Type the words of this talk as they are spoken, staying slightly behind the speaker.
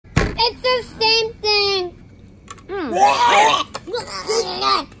It's the same thing. Hey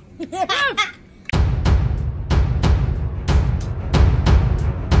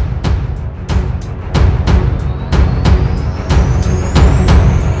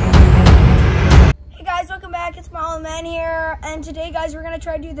guys, welcome back. It's my old man here, and today, guys, we're gonna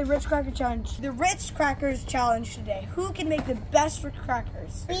try to do the Ritz Cracker challenge. The Ritz Crackers challenge today. Who can make the best Ritz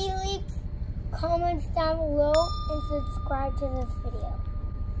Crackers? Leave comments down below and subscribe to this video.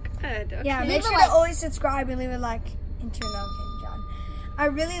 Good. Okay. Yeah, make sure to always subscribe and leave a like. Into no, okay, John.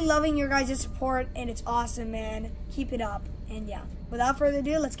 I'm really loving your guys' support, and it's awesome, man. Keep it up. And yeah, without further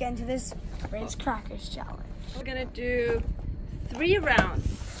ado, let's get into this Ritz Crackers challenge. We're gonna do 3 rounds.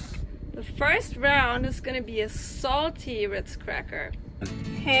 The first round is gonna be a salty Ritz cracker.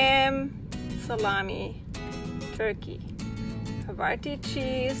 Ham, salami, turkey, Havarti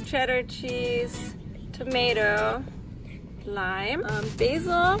cheese, cheddar cheese, tomato, lime,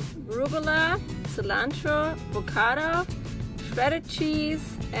 basil, arugula, cilantro, avocado, shredded cheese,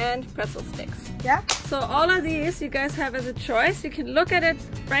 and pretzel sticks. Yeah? So all of these you guys have as a choice. You can look at it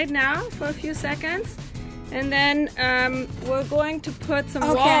right now for a few seconds, and then we're going to put some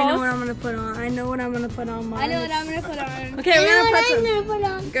walls. Okay, I know what I'm gonna put on. I know what I'm gonna put on mine. I know what I'm gonna put on. Okay, we're gonna put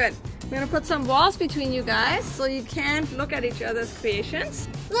on. Good. We're gonna put some walls between you guys so you can't look at each other's creations.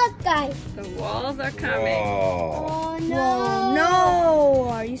 Look, guys. The walls are coming. Oh no. Whoa, no!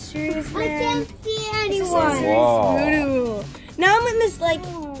 Are you serious, man? I can't see anyone. Wow. Now I'm in this like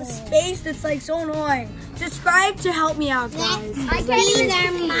space that's like so annoying. Subscribe to help me out, guys. I can see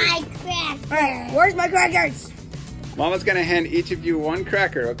my crackers. Alright, where's my crackers? Mama's gonna hand each of you 1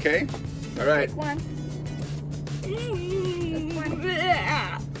 cracker, okay? All right. One.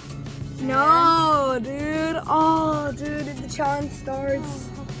 No, dude. Oh, dude, if the challenge starts.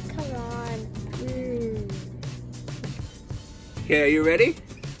 Oh, come on. Okay, are you ready?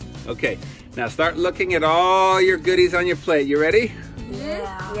 Okay. Now start looking at all your goodies on your plate. You ready?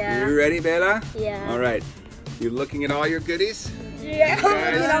 Yeah. You ready, Bella? Yeah. All right. You looking at all your goodies? Yeah.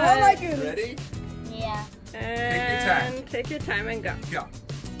 Guys, I like it. ready? Yeah. And take your time and go. Go.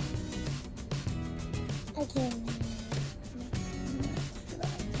 Okay.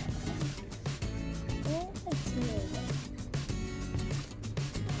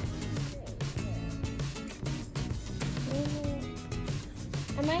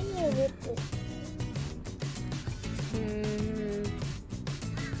 I might need to rip this.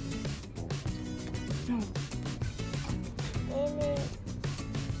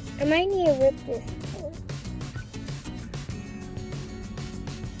 I might need to rip this too.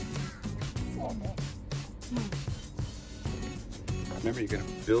 Remember, you're gonna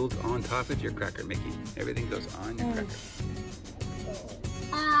build on top of your cracker, Mickey. Everything goes on your cracker.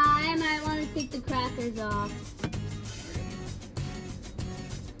 I might want to take the crackers off.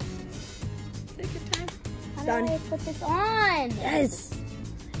 Take your time. How Done. do I put this on? Yes.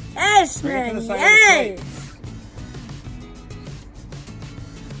 Yes, Bring it to man. the side of the plate. Yes.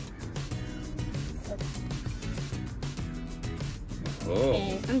 Oh.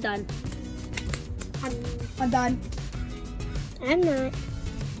 Okay, I'm done. I'm done. I'm not.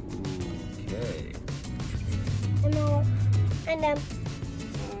 Okay. I'm not. I'm done.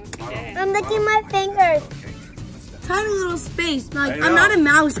 Okay. I'm licking my fingers. Okay. Tiny little space. Like, I know. I'm not a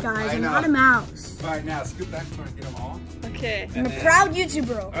mouse, guys. I I'm know. not a mouse. All right, now scoop back so I can get them all. Okay. I'm a proud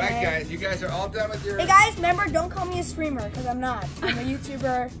YouTuber. All right, Okay? guys. You guys are all done with your... Hey guys, remember, don't call me a streamer, because I'm not. I'm a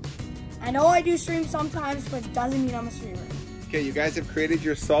YouTuber. I know I do stream sometimes, but it doesn't mean I'm a streamer. Okay, you guys have created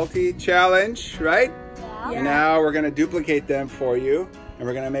your salty challenge, right? Yeah. Now we're gonna duplicate them for you, and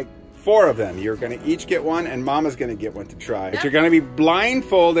we're gonna make 4 of them. You're gonna each get one, and Mama's gonna get one to try. But you're gonna be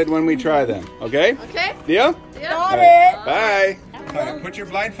blindfolded when we try them, okay? Okay. Deal? Yeah. All right, bye. All right, put your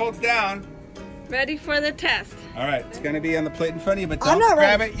blindfolds down. Ready for the test. All right, it's gonna be on the plate in front of you, but I'm don't not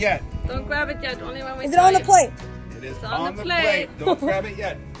grab ready. it yet. Don't grab it yet. Only when we Is it tell on the you. plate? It is It's on the plate. Don't grab it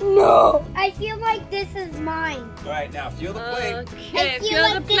yet. No. I feel like this is mine. All right, now feel the plate. Okay. I feel Feel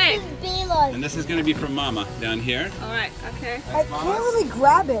like the plate. this is Bella's. And this is gonna be from Mama down here. All right. Okay. I That's can't Mama's. really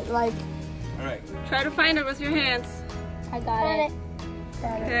grab it. Like, All right. Try to find it with your hands. I got it.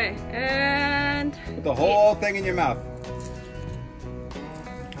 Okay. And Put the whole thing in your mouth.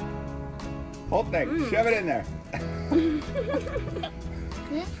 Whole thing. Shove it in there.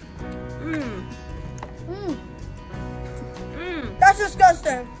 that's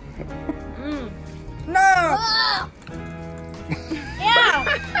disgusting. No.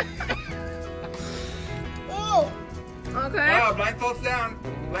 Yeah. Oh. okay. Oh, blindfolds down.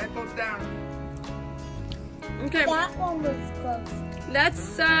 Blindfolds down. Okay. That one was close.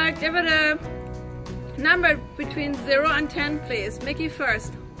 Let's give it a number between 0 and 10, please. Mickey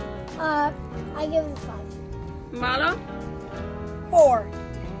first. I give it a 5. Marlo? 4.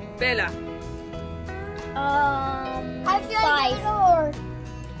 Bella? I feel like it or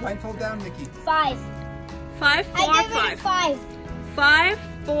Blindfold down, Nikki. 5. 5, 4, I give 5. it a 5. 5,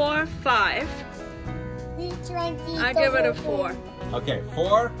 4, 5. I give it a 4. Okay,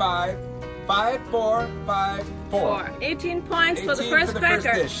 4, 5, 5, 4, 5, 4. 18 points for the 18 first for the first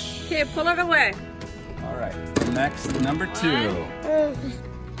cracker. dish. Okay, pull it away. All right, next, number 2. Put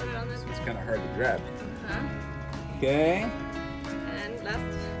it on this It's kind of hard to grab. one. Okay, And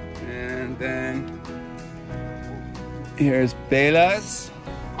last. and then here's Bella's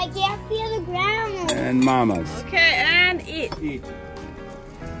I can't feel the ground. and Mama's. Okay, and eat. Eat.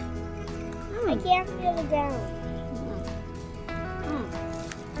 I can't feel the ground.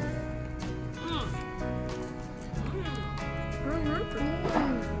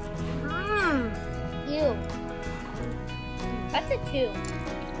 You. That's a 2. Ew.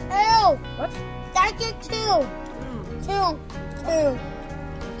 What? That's a 2. 2. 2.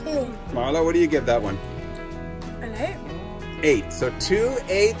 2. Marla, what do you give that one? An 8. 8. So 2,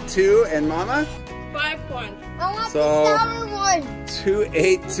 8, 2, and Mama? 5 points. I want So- the sour one. 2,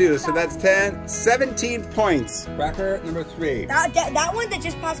 8, 2. So that's 10, 17 points. Cracker number 3. That one that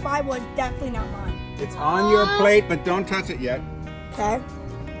just passed by was definitely not mine. It's on your plate, but don't touch it yet. Okay.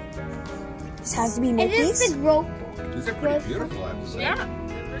 This has to be It Mickey's. is the rope. These are pretty beautiful, I have to say. Yeah,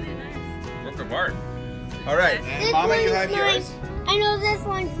 they're really nice. Work of art. All right, and This Mama, you one's have mine. yours. I know this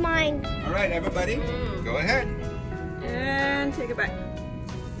one's mine. All right, everybody, go ahead. And take it back.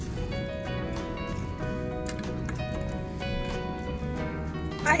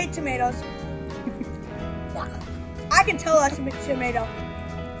 I hate tomatoes. I can tell that's a tomato.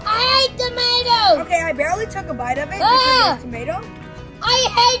 I hate tomatoes. Okay, I barely took a bite of it Ah! because it's tomato. I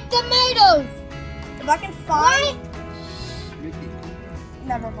hate tomatoes. If I can find... Mickey.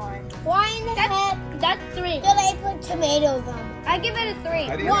 Never mind. Why in the heck? That's 3. Did I put tomatoes on? I give it a 3.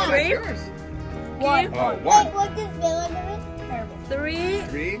 How do you One. know that's yours? One. Oh, Wait, 1. what does Villa give it? Terrible. 3,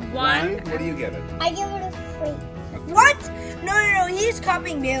 3, 1. What do you give it? I give it a 3. What? No. He's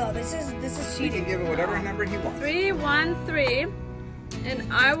copying Milo. This is He cheating. can give it whatever number he wants. 3, 1, 3.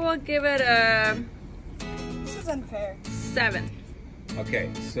 And I will give it a This is unfair. 7. Okay,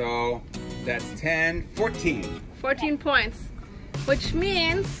 so that's 10, 14. 14 points. Which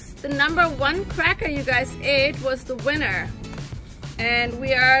means the number 1 cracker you guys ate was the winner. And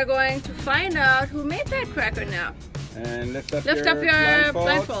we are going to find out who made that cracker now. And lift up Lift your up your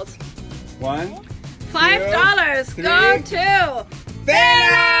blindfolds. blindfolds. 1. $5 3. go to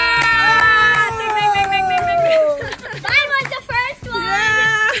Bella! Ding, ding, ding, ding, ding, ding, ding. Mine was the first one.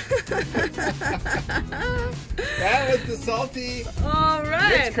 Yeah! That was the salty All Ritz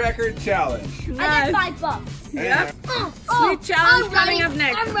right. Cracker challenge. I Nice. get $5. Yep. Oh, Sweet challenge I'm coming ready. up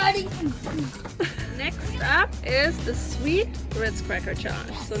next. I'm ready. Next up is the sweet Ritz Cracker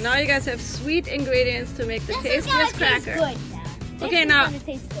challenge. So now you guys have sweet ingredients to make the This is gonna tastiest taste cracker. good. This Okay, is now gonna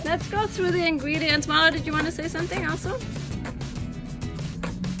taste good. let's go through the ingredients. Marla, did you want to say something also?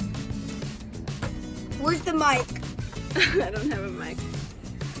 Where's the mic? I don't have a mic.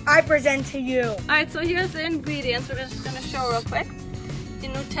 I present to you. All right, so here's the ingredients. We're just gonna show real quick. The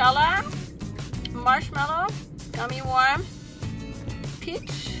Nutella, marshmallow, gummy worm,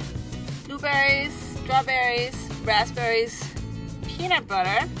 peach, blueberries, strawberries, raspberries, peanut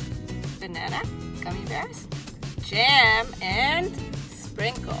butter, banana, gummy bears, jam, and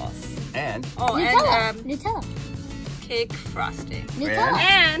sprinkles. And Oh, Nutella. and Nutella. cake frosting. Nutella.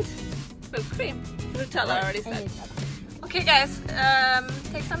 And whipped cream. Nutella, I already And said. Nutella. Okay, guys,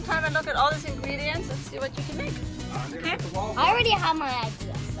 take some time and look at all these ingredients and see what you can make. Okay. I already have my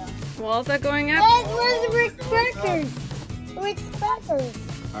idea, so. Walls are going up. Where's the Ritz Crackers? Ritz Crackers.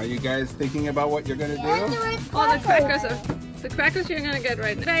 are you guys thinking about what you're going to Where's the do? Ritz All the Crackers? crackers are the crackers you're gonna get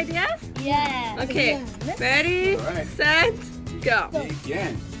right now. Good ideas? Yeah. Okay. Yeah. Ready, All right. set, go.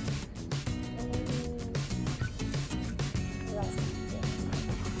 Begin.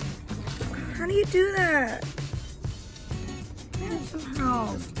 How do you do that?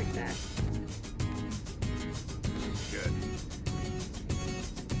 Somehow. Like that. Good.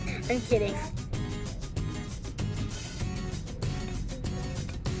 I'm kidding.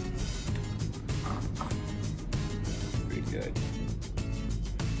 Pretty good.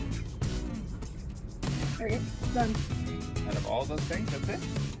 Okay, done. Out of all those things, that's it?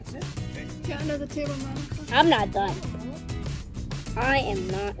 That's it? Okay. Get under the table, Mom. I'm not done. I am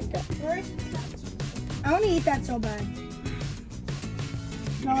not done. I want to eat that so bad.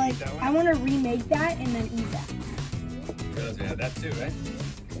 No, like, that one? I want to remake that and then eat that. Realize we had that too, right?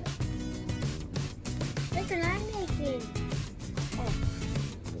 Look what I'm making.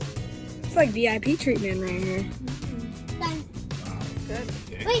 It's like VIP treatment right here. Done. Good.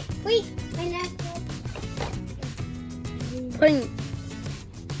 Wait. My last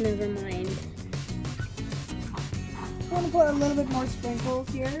Never mind. I want to put a little bit more sprinkles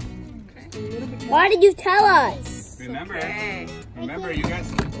here. Okay. A little bit more. Why did you tell us? Remember, Okay.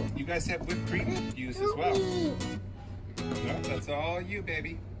 you guys have whipped cream to use as well. No, that's all you,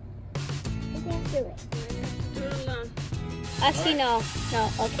 baby. I can't do it. Do it alone. Actually, no. No,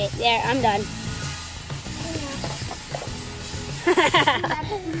 okay. There, I'm done.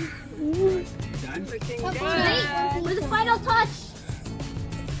 Done? Looking Okay. good. With the final touch.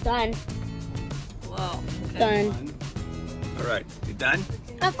 Done. Whoa. Okay. Done. All right, you done?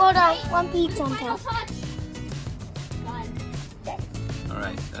 Hold on. One piece on Final top. touch. All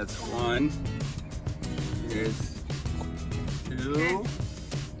right, that's one. Here's two.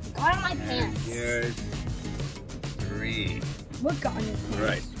 Got on my And pants. here's three. What got on your All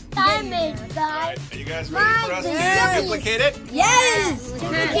right. Diamond, All guys. right. Are you guys ready for us Yes. to duplicate it? Yes! Okay.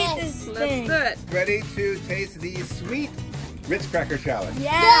 Duplicate this Let's thing. do it. Ready to taste the sweet Ritz Cracker challenge?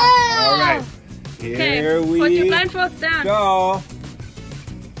 Yeah! All right. Okay. Here we Put your blindfolds down. go.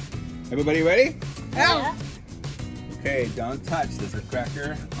 Everybody ready? Yeah. Okay, don't touch. There's a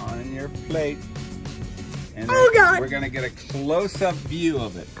cracker on your plate. And Oh, God. we're going to get a close-up view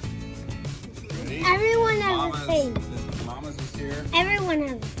of it. Ready? Everyone has the same. Mama's is here. Everyone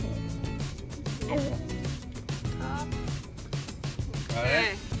has the same. Everyone. Got Okay.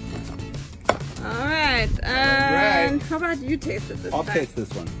 it? All right. And how about you taste it this I'll time? taste this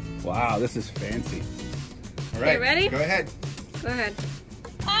one. Wow, this is fancy. All right, ready? Go ahead. Go ahead.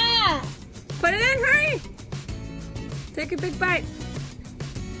 Ah! Put it in, hurry. Take a big bite.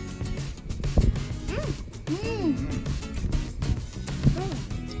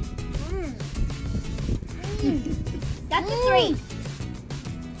 That's a 3.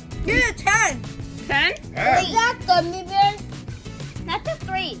 Give it a 10. 10? Yeah. Is that gummy bears? That's a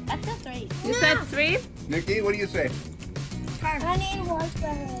 3. That's a 3. You said 3? Nikki, what do you say? Honey and water.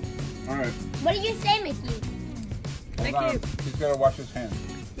 All right. What do you say, Mickey? Hold Mickey. on. He's got to wash his hands.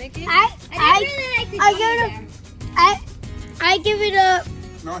 Mickey? I give it a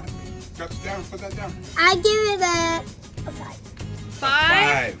No, cuts down. Put that down. I give it a 5.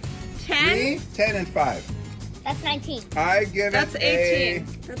 5? 10? 3, 10, and 5. That's 19. I give That's it 18.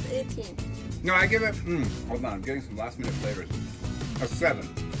 That's 18. No, I give it. Hold on, I'm getting some last-minute flavors. A 7.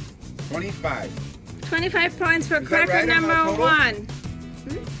 25. 25 points for Is that cracker right on the number total? 1.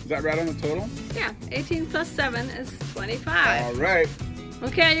 Is that right on the total? Yeah, 18 plus 7 is 25. All right.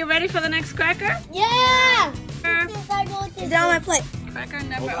 Okay, are you ready for the next cracker? Yeah! Cracker Since I know It's down my plate.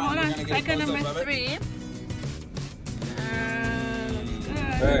 number, Hold on, we're gonna get a cracker close-up number of it. 3.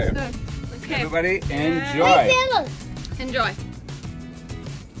 Okay. Good. Okay, Everybody, Hey, enjoy. Taylor. enjoy.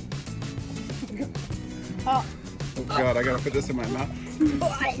 Oh God, I gotta put this in my mouth.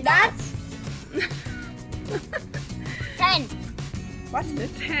 That's 10. What?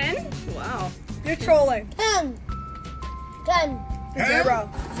 10? Wow. You're trolling. 10. 10. 0.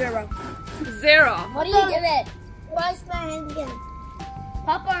 0. 0. What do you give it? Wash my hands again.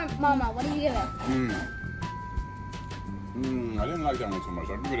 Papa or Mama, what do you give it? I didn't like that one so much.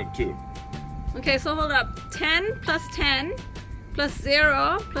 I'll give it a 2. Okay, so hold up. 10 plus 10 plus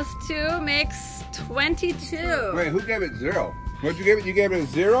 0 plus 2 makes 22. Wait, who gave it 0? What'd you give it? You gave it a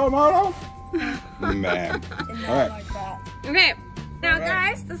 0, Marlo? Man. Did All not right. like that. Okay, now All right.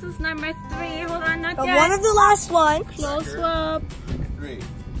 guys, this is number 3. Hold on, not The yet. one of the last ones. Close up. 3.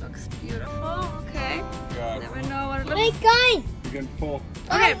 Looks beautiful. Okay. God. Never know what it looks Wait, guys. You can pull.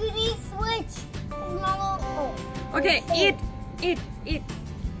 Okay. We need switch. Mama. Oh. Okay, eat. Eat.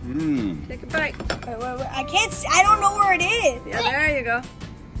 Mmm. Take a bite. Wait. I can't see. I don't know where it is. Yeah, there you go.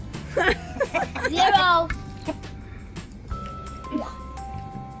 0.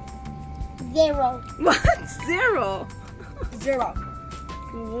 0. What? 0? 0.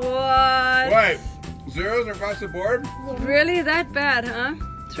 What? Wait, zeros across the board? Really that bad, huh?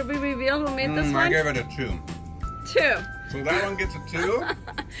 Should we reveal who made this I one? gave it a 2. 2. So that one gets a 2?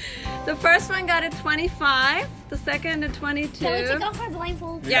 The first one got a 25. The second a 22. Can we take off our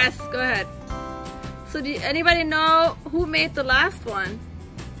blindfold? Yes, go ahead. So do anybody know who made the last one?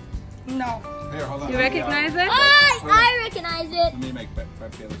 No. Here, hold on. You recognize it? I recognize it. Let me make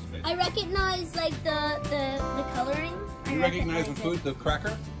Taylor's face. I recognize like the coloring. I You recognize the it. food, the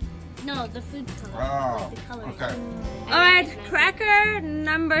cracker? No, the food color. Oh, Like the coloring. okay. Alright, cracker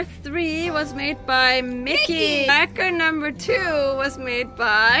number 3 was made by Mickey. Cracker number 2 was made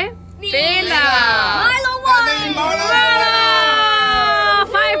by Bela. Milo won. Marlo! Marlo!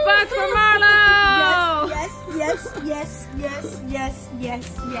 $5 for Marlo! Yes. Yes, yes, yes, yes,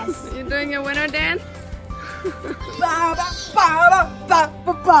 yes, yes. You're doing your winner dance? Ba, ba, ba, ba,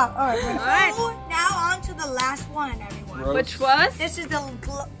 ba, ba. All right. Alright. So, now on to the last one, everyone. Gross. Which was? This is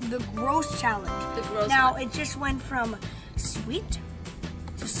the gross challenge. The gross Now one. it just went from sweet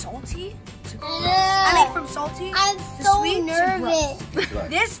to salty to gross. Ugh. I mean, from salty I'm to so sweet to nervous. gross. Right.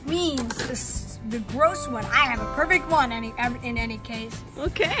 This means the gross one. I have a perfect one in any case.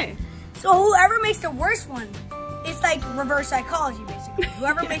 Okay. So whoever makes the worst one, it's like reverse psychology basically.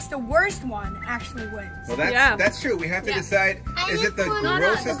 Whoever makes the worst one actually wins. Well, Yeah. that's true. We have to decide. I Is it the just No,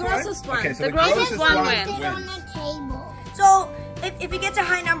 grossest the grossest one. Okay, so The the grossest grossest one one wins. Sit on wins. the table. So if it gets a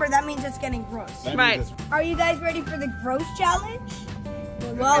high number, that means it's getting gross. That Right. means it's- Are you guys ready for the gross challenge?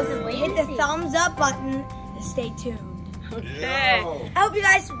 Well, hit the thumbs up button and stay tuned. Okay. Yo. I hope you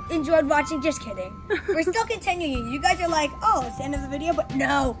guys enjoyed watching. Just kidding. We're still continuing. You guys are like, oh, it's the end of the video, but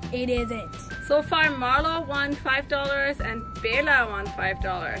no, it isn't. So far, Marlo won $5 and Bela won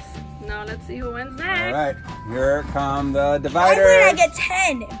 $5. Now let's see who wins All next. right, here come the I divider. win, I get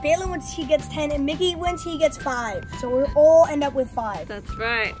 10. Baylor wins, he gets 10, and Mickey wins, he gets 5. So we all end up with 5. That's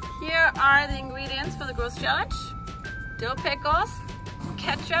right. Here are the ingredients for the gross challenge. Dill pickles,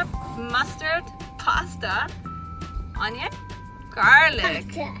 ketchup, mustard, pasta, onion, garlic,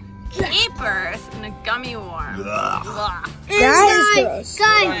 capers, and a gummy worm. Blah. That is gross.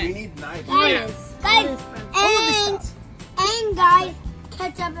 Guys, We need knives. guys, and guys,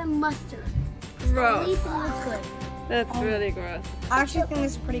 ketchup and mustard. At Gross. least it looks good. That's really gross. I actually think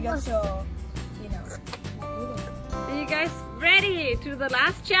this is pretty good, so, you know. Are you guys ready to the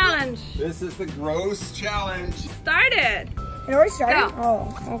last challenge? This is the gross challenge. Started. It already started? Go.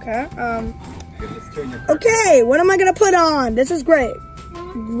 Oh, okay. Let's turn your Okay, what am I gonna put on? This is great.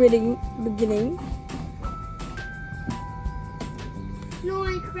 Beginning. No,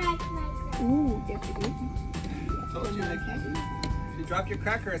 I cracked. Ooh, yes, I told you, Nikki. If you drop your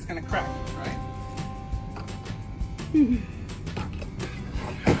cracker, it's gonna crack, right?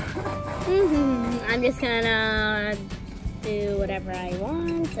 I'm just gonna do whatever I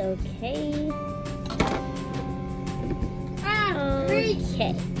want, okay?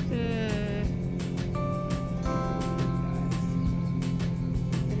 Okay.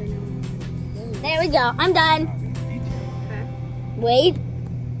 There we go. I'm done. Wait.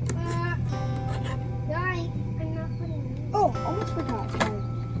 Guys, I'm not putting it. Oh, almost forgot.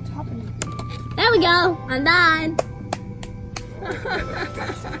 Topping. There we go. I'm done.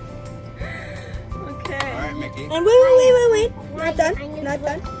 Okay. All right, Mickey. And wait. Not done. I'm gonna Not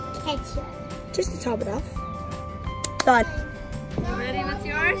put done. Ketchup. Just to top it off. Done. Ready with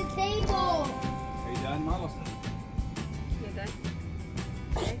yours? On the table. Are you done, Marlo? You done?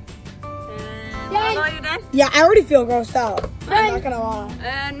 Okay. And Done. Marlo, you done? Yeah, I already feel grossed out. I'm not gonna lie.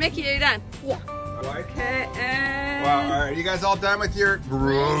 And Mickey, are you done? All right. Okay, and... Well, all right. You guys all done with your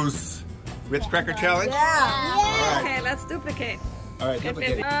gross Ritz Cracker challenge? Yeah. All right. Okay, let's duplicate. All right.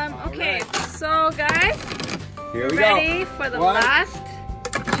 Duplicate it. Okay, All right. so guys, Here we ready go. for the One. last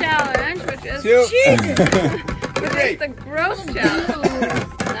challenge, which is, 2. which is the gross challenge.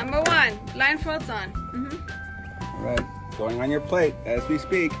 Number 1, blindfolds on. All right. Going on your plate as we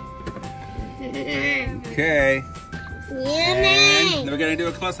speak. Okay. And then we're gonna do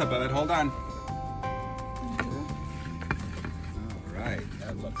a close-up of it. Hold on. All right.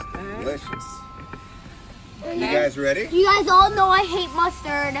 That looks delicious. You guys ready? You guys all know I hate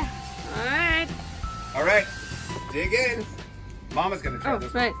mustard. Alright. All right. Dig in. Mama's gonna try Oh,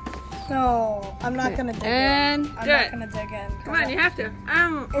 this. right. No, I'm not gonna dig And in. I'm do not it. gonna dig in. Come on, you have to.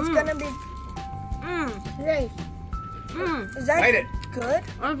 It's gonna be. Right. Is that Bite it. good?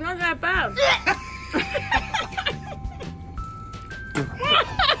 Oh, it's not that bad.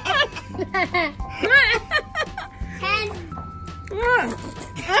 Ten. Oh!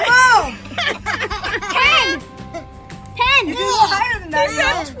 10. It's a little higher than that. You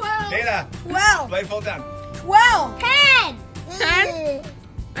know? Dana, 12. blindfold down. 12. 10. 10.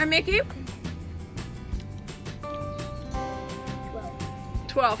 And Mickey?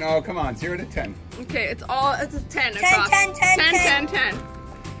 12. No, come on. 0 to 10. Okay, it's a 10 10, across. 10, 10, 10, 10, 10.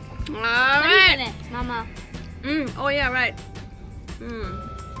 All right. Mama. Oh yeah, right.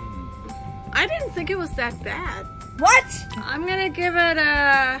 I didn't think it was that bad. What? I'm gonna give it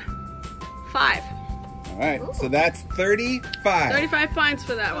a 5. All right. So that's 35. 35 points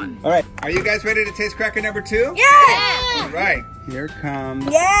for that one. All right. Are you guys ready to taste cracker number 2? Yes! All right. Here comes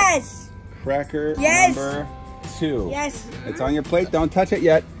Yes! cracker Yes. number 2. Yes. It's on your plate. Don't touch it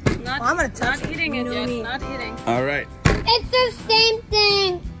yet. Not, I'm gonna touch not it. eating You it know yet. me. Not eating. All right. It's the same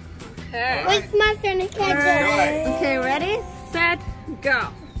thing. Okay. With mustard and ketchup. Go ahead. Okay, ready, set, go.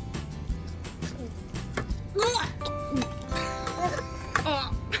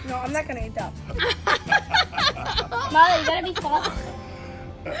 No, I'm not gonna eat that. Molly, you gotta be fast.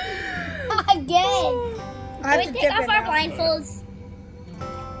 Again. I have Can to we dip take off it our now. blindfolds?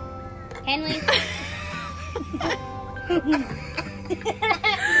 Can we?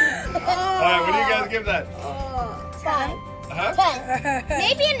 Alright, what do you guys give that? 10. Huh? 10.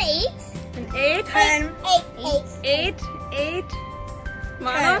 Maybe an 8? An 8? 10. 8. 8?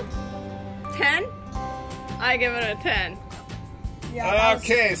 Mama? 10? I give it a 10. Yeah, that was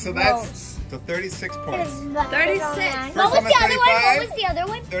Okay, so gross. that's so 36 points. 36. What First was one the other one? 35. What was the other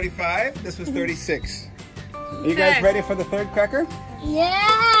one? 35. This was 36. Are you guys Okay. ready for the third cracker?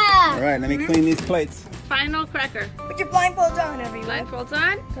 Yeah. All right, let me clean these plates. Final cracker. Put your blindfolds on, everyone. Blindfolds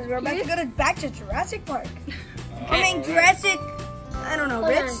on. Because we're about to go back to Jurassic Park. I Okay. mean, Jurassic, I don't know,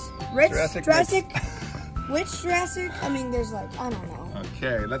 Ritz? Jurassic Which Jurassic? I mean, there's like, I don't know.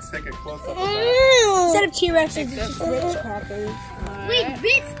 Okay, let's take a close up of that. Instead of T-Rexes, it's just Ritz Crackers. Wait,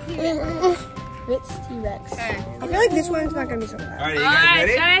 Ritz Ritz T-Rex. Okay. I feel like this one's not going to be so bad. All right, you guys Alright,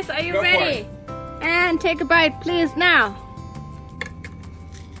 ready? guys, are you Go for ready? it. And take a bite, please, now.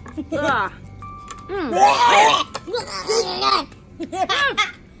 Ugh.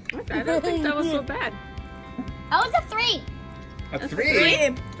 Okay, I don't think that was so bad. That was a 3. A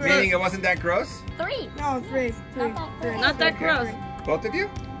 3? Three. Meaning it wasn't that gross? 3. No, three. Not that Three. Not that gross. Both of you?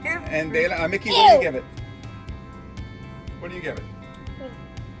 Yeah. And Dayla, Mickey, what do you give it? What do you give it?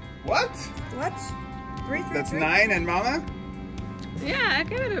 What? What? Three. That's 9, and Mama? Yeah, I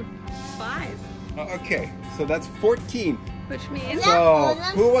give it a 5. Oh, okay, so that's 14. Which means So,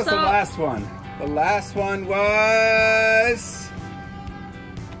 who was the So- last one? The last one was...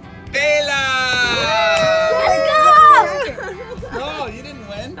 Dayla! Let's go! No, you didn't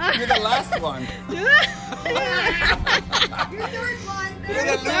win. You're the last one. You're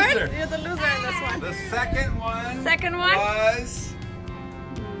the loser. You're the loser in this one. The second one. Second one? Was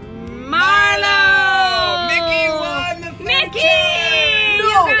Marlo! Mickey won the third Mickey! time. You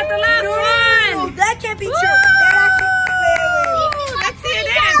got the last No, one! that can't be true. That actually, Let's see it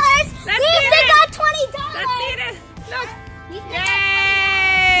in! Let's see it in! got $20. Let's see it in! Look! He's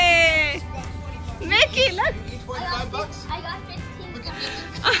Yay! Mickey, look! Each one $5. I got 15.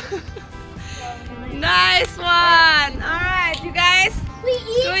 Nice one! Alright, you guys, We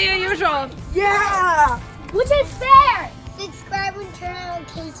do your usual. yeah. which is fair. Subscribe and turn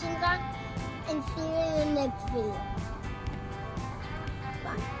notifications on. And see you in the next video.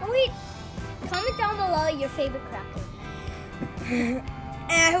 Oh, wait. Comment down below your favorite cracker. And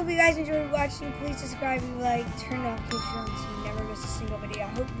I hope you guys enjoyed watching. Please subscribe and like, turn notifications on so you never miss a single video. I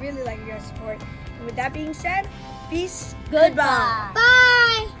hope you really like your guys' support. And with that being said, peace. Goodbye.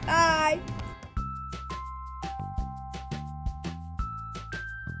 Bye. Bye.